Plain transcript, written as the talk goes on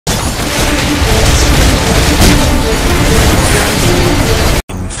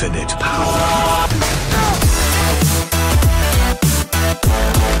infinite power.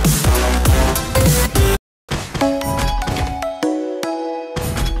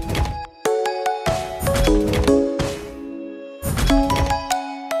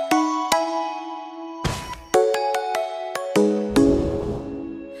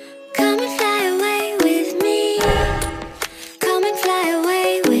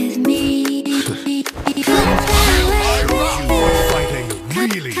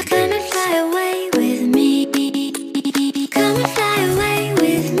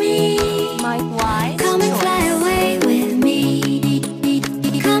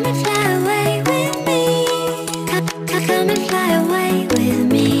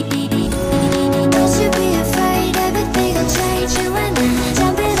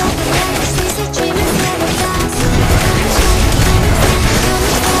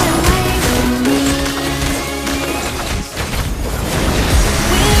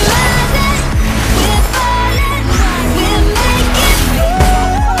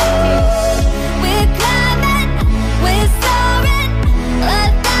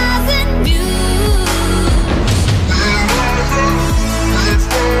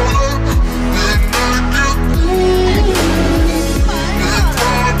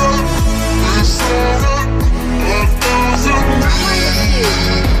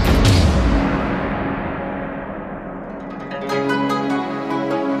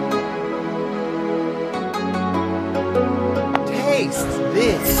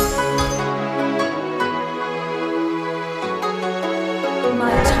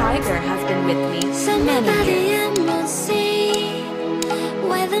 My tiger has been with me many years. The emerald sea,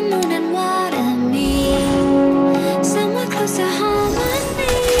 where the moon and water meet, somewhere close to harmony.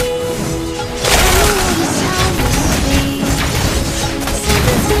 Somewhere sound asleep.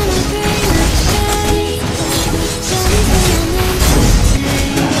 Something's gonna bring a change. Journeys we are meant to take.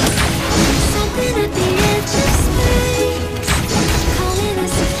 Something at the edge of space, calling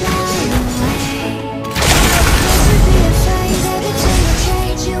us to fly away. Don't be afraid, every time I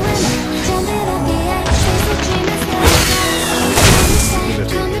trade you and I jump it off the edge. There's a dream that's gonna fly.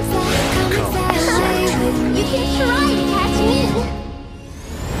 Come and fly away with me. You can try to catch me.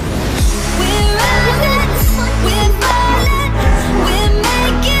 We're rising, we're falling, we're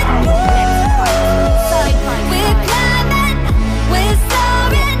making moves. We're climbing, we're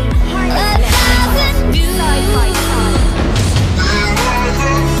soaring,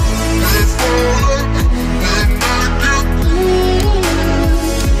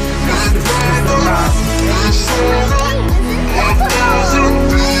 1,000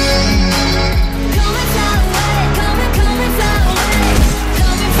 views.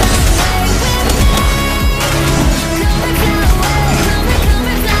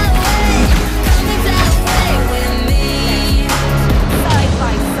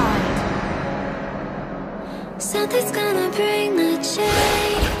 Something's gonna bring the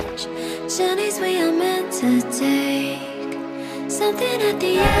change. Journeys we are meant to take. Something at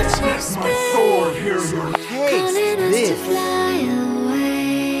the edge of space, calling us to fly away.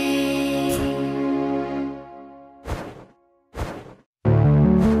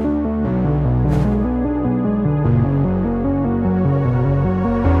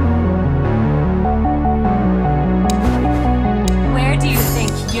 Where do you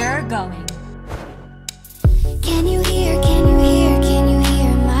think you're going? Can you hear, can you hear, can you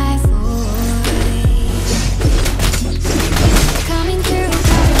hear my voice? Coming through,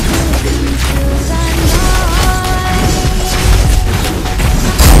 coming through the noise.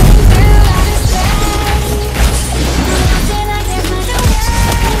 Coming through outer space, till I get my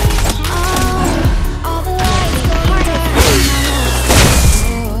way. All the lights go harder and my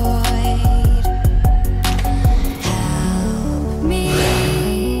void. Help me,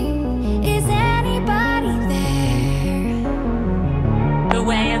 is anybody there? The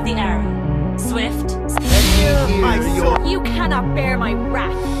way of the arrow. Swift. You cannot bear my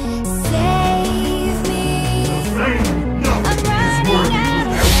wrath. Save me. I'm running out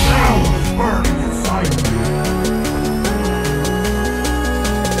of Harness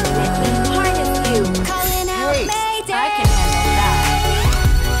you. calling out Mayday. I can handle that. Calling out Mayday.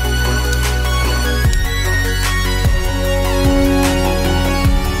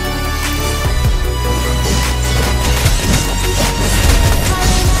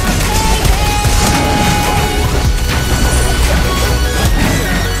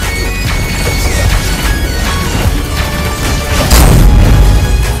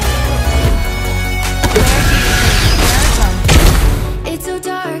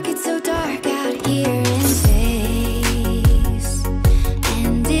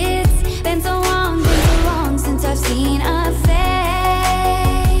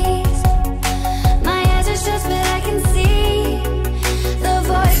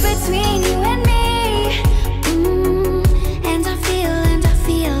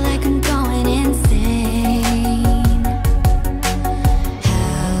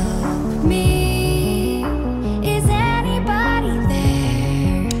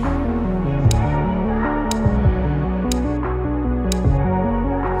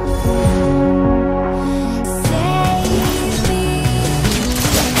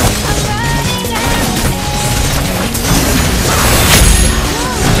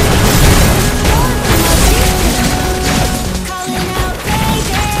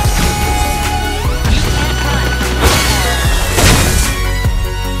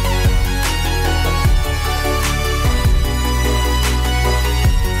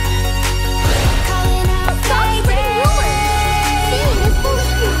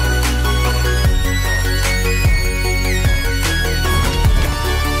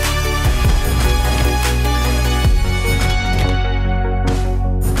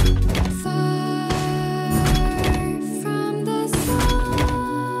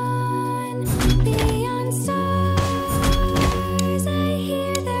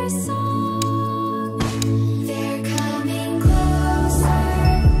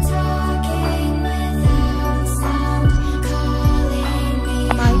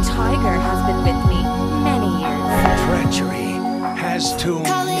 century has too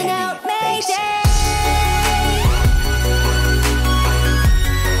Calling out many faces.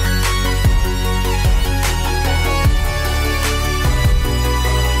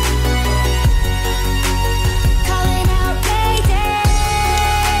 Calling out Mayday.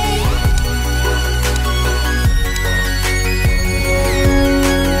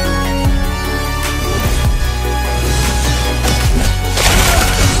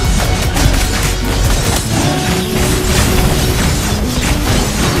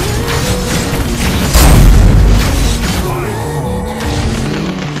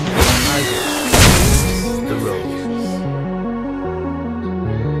 The road.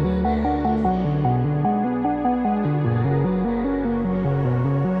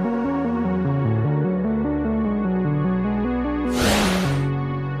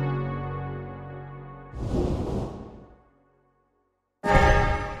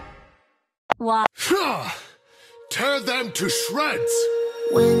 Why? Tear them to shreds!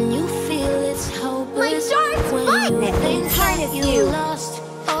 When you feel it's hopeless, My dart's when mine. you think It's hard that as you you. lost,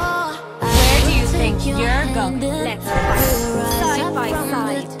 oh, Where do you I think take your you're hand going? and Let's fight. rise Side up by from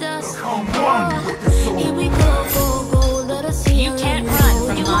side. the dust. Come Here we go, go, go, let us You heal can't and run go.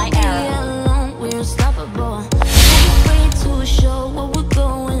 from You my won't be arrow. alone, we're unstoppable. Don't be afraid to show what we're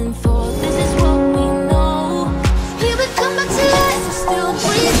going for. This is what we know. Here we come back to life, we're still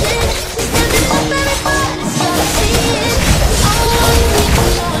breathing. Standing up, everybody's gotta see it. All you need to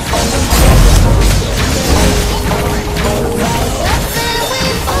know is that we rise up and we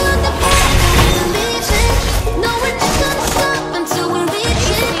follow the path that we believe in. No, we're not gonna stop until we reach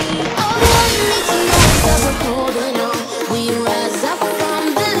it. All you need to know is that we're holding on. We rise up from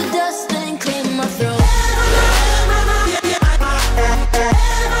the dust and clear my throat.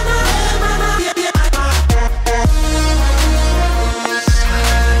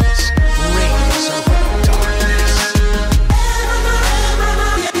 Reigns over the darkness.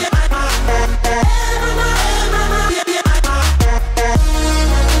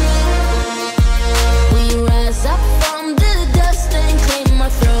 We rise up from the dust and claim my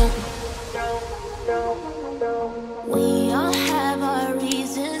throne. We all have our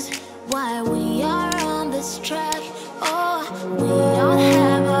reasons why we are on this track. Oh, we all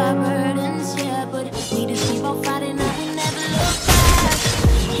have our burdens, yeah, but we just keep on fighting and we never look back.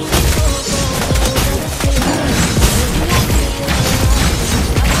 Here we go, go, go, let us hear it.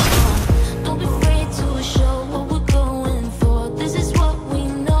 Don't be afraid to show what we're going for. This is what we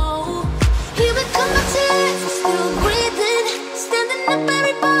know. Here we come back to life, we're still breathing. Standing up,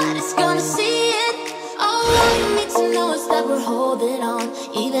 everybody's gonna see it. All you need to know is that we're holding on.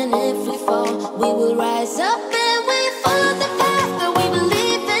 Even if we fall, we will rise up and we follow the path that we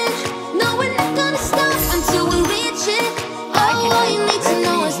believe in. No, we're not gonna stop until we reach it. All you need to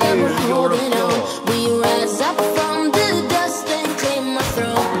know is that we're holding on. We rise up from the dust and claim our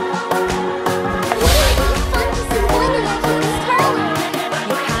throne.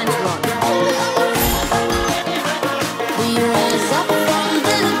 You can't run. We rise up from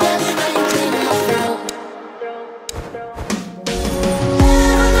the dust and claim our throne.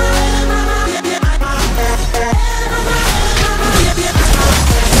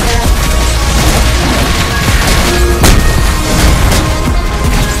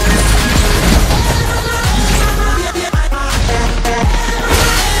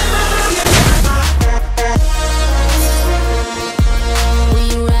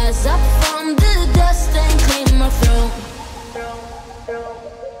 We rise up from the dust and claim our throne.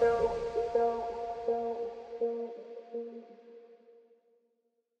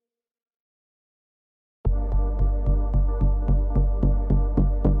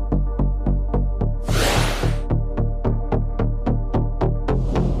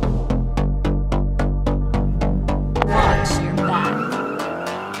 Watch your back.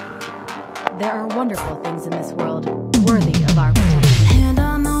 There are wonderful things in this world,